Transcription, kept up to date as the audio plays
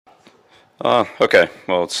Okay.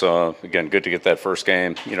 Well, it's again good to get that first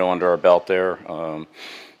game, under our belt there.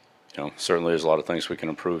 Certainly there's a lot of things we can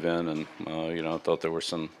improve in, and I thought there were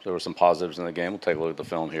some positives in the game. We'll take a look at the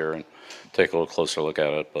film here and take a little closer look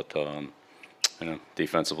at it. But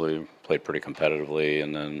defensively played pretty competitively,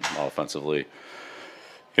 and then offensively,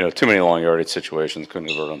 too many long yardage situations. Couldn't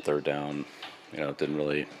convert on third down.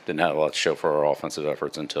 Didn't have a lot to show for our offensive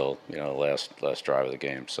efforts until the last drive of the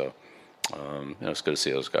game. So it's good to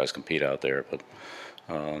see those guys compete out there. But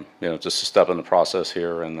just a step in the process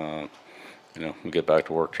here, and we get back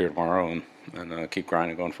to work here tomorrow and keep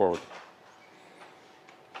grinding going forward.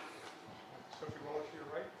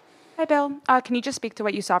 Hi, Bill. Can you just speak to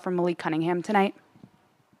what you saw from Malik Cunningham tonight?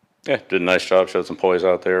 Yeah, did a nice job. Showed some poise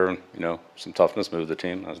out there, and some toughness. Moved the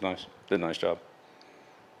team. That was nice. Did a nice job.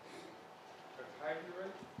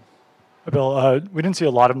 Bill, we didn't see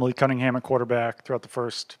a lot of Malik Cunningham at quarterback throughout the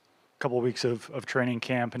first couple of weeks of training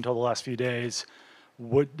camp until the last few days.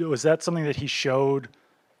 Was that something that he showed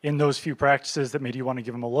in those few practices that made you want to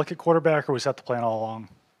give him a look at quarterback, or was that the plan all along?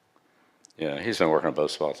 Yeah, he's been working on both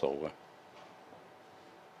spots all the way.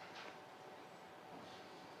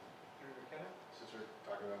 Since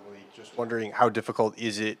we're talking about Malik, just wondering how difficult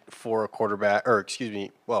is it for a quarterback, or excuse me,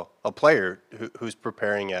 a player who's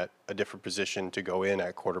preparing at a different position to go in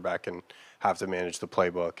at quarterback and have to manage the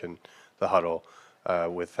playbook and the huddle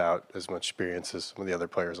without as much experience as some of the other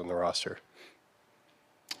players on the roster?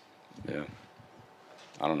 Yeah.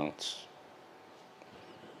 I don't know.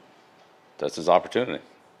 That's his opportunity,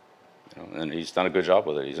 and he's done a good job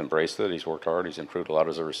with it. He's embraced it. He's worked hard. He's improved a lot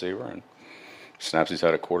as a receiver, and snaps he's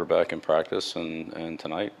had a quarterback in practice, and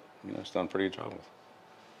tonight, he's done a pretty good job with.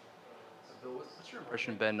 Bill, what's your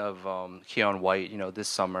impression been of Keon White, this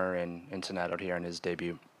summer and tonight out here in his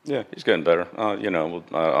debut? Yeah, he's getting better. We'll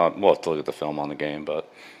have to look at the film on the game, but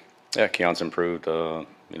yeah, Keon's improved. All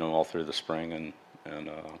through the spring and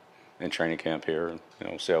in training camp here. And,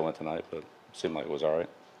 we'll see how it went tonight, but it seemed like it was all right.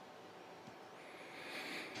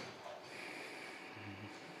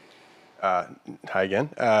 Hi again.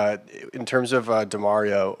 In terms of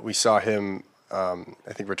DeMario, we saw him, I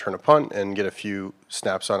think, return a punt and get a few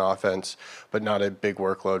snaps on offense, but not a big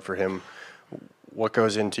workload for him. What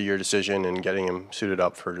goes into your decision in getting him suited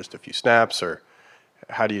up for just a few snaps, or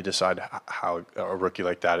how do you decide how a rookie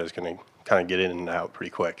like that is going to kind of get in and out pretty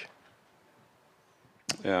quick?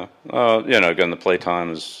 Yeah. Again, the play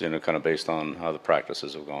time is, kind of based on how the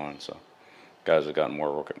practices have gone. So guys have gotten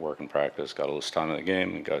more work in practice, got less time in the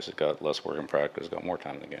game, and guys that got less work in practice got more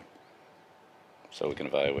time in the game. So we can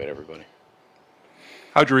evaluate everybody.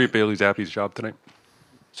 How'd you rate Bailey Zappi's job tonight?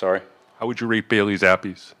 Sorry? How would you rate Bailey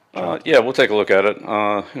Zappi's job? Yeah, we'll take a look at it.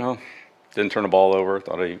 Didn't turn the ball over.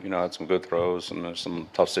 Thought he, had some good throws, some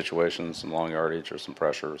tough situations, some long yardage or some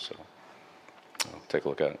pressure. So take a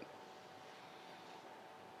look at it.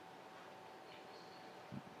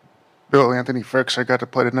 Bill, Anthony Frickser got to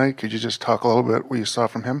play tonight. Could you just talk a little bit what you saw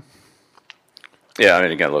from him? Yeah,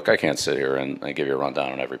 again, look, I can't sit here and give you a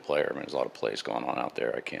rundown on every player. There's a lot of plays going on out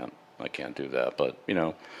there. I can't do that. But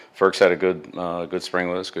Ferk's had a good spring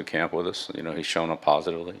with us, good camp with us. He's shown up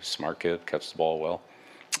positively. He's a smart kid, catches the ball well,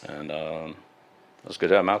 and it was good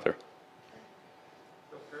to have him out there.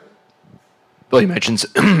 Bill, you mentioned,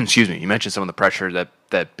 you mentioned some of the pressure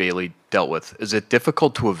that Bailey dealt with. Is it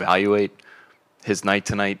difficult to evaluate his night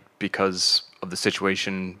tonight because of the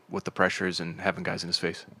situation with the pressures and having guys in his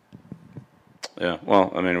face? Yeah, well,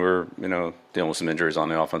 we're, dealing with some injuries on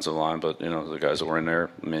the offensive line, but, the guys that were in there,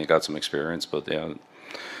 he got some experience, but, yeah,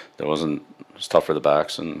 it was tough for the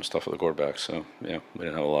backs and it was tough for the quarterbacks. So, yeah, we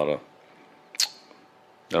didn't have a lot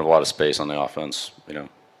of space on the offense,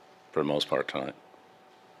 for the most part tonight.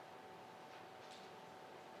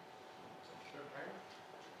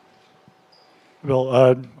 Bill,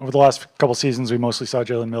 over the last couple seasons, we mostly saw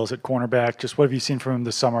Jalen Mills at cornerback. Just what have you seen from him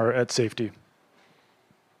this summer at safety?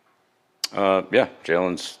 Yeah,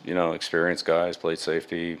 Jalen's, experienced guy. He's played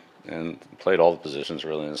safety and played all the positions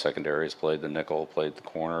really in the secondary. He's played the nickel, played the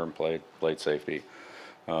corner, and played safety.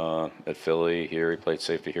 At Philly here, he played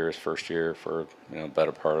safety here his first year for,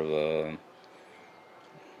 better part of the,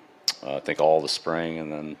 I think all the spring,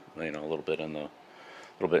 and then, a little bit in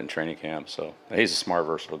training camp. So he's a smart,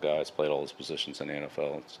 versatile guy. He's played all his positions in the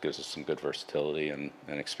NFL. It gives us some good versatility and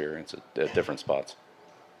experience at different spots.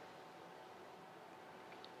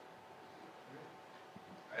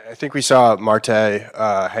 I think we saw Marte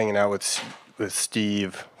hanging out with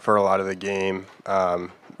Steve for a lot of the game.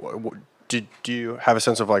 Do you have a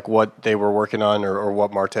sense of what they were working on or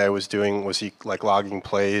what Marte was doing? Was he logging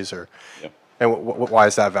plays or? Yeah. And why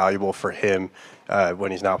is that valuable for him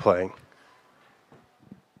when he's not playing?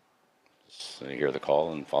 So you hear the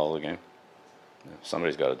call and follow the game.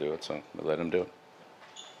 Somebody's got to do it, so we let him do it.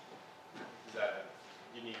 Is that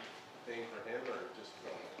a unique thing for him or just?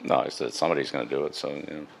 No, I said somebody's going to do it. So,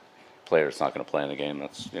 player's not going to play in the game.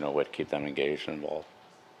 That's, a way to keep them engaged and involved.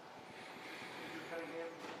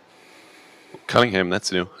 Cunningham,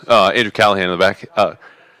 that's new. Andrew Callahan in the back.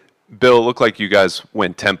 Bill, it looked like you guys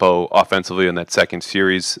went tempo offensively in that second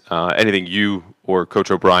series. Anything you or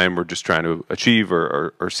Coach O'Brien were just trying to achieve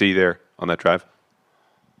or see there on that drive?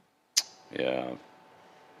 Yeah.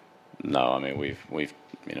 No, I mean, we've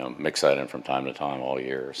mixed that in from time to time all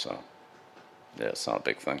year. So, yeah, it's not a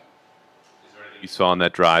big thing. You saw on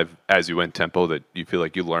that drive as you went tempo that you feel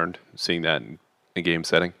like you learned seeing that in a game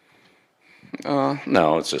setting?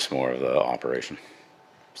 No, it's just more of the operation.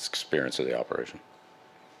 It's experience of the operation.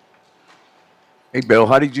 Hey, Bill,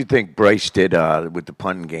 how did you think Bryce did with the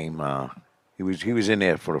punting game? He was in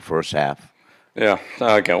there for the first half. Yeah,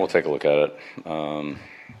 again, we'll take a look at it. Yeah,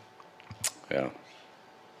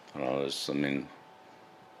 I don't know.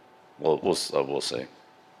 We'll see.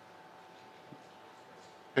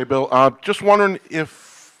 Hey, Bill, just wondering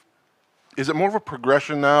is it more of a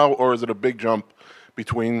progression now, or is it a big jump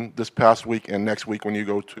between this past week and next week when you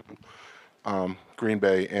go to Green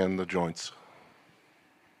Bay and the Joints?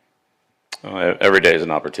 Every day is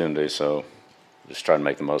an opportunity, so just try to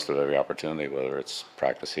make the most of every opportunity, whether it's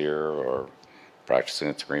practice here or practicing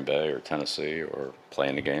at Green Bay or Tennessee or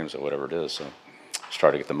playing the games or whatever it is. So just try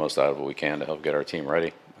to get the most out of what we can to help get our team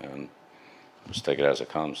ready and just take it as it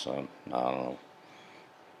comes. So I don't know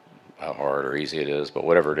how hard or easy it is, but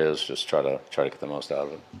whatever it is, just try to get the most out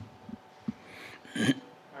of it.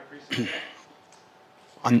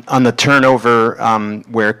 On the turnover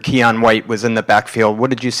where Keon White was in the backfield, what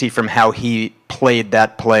did you see from how he played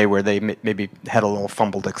that play where they maybe had a little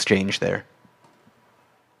fumbled exchange there?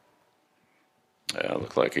 Yeah, it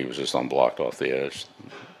looked like he was just unblocked off the edge,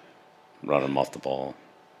 running him off the ball.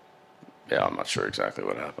 Yeah, I'm not sure exactly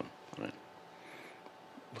what happened.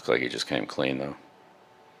 Looked like he just came clean, though.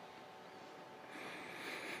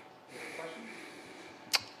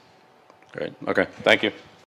 Great. Okay. Thank you.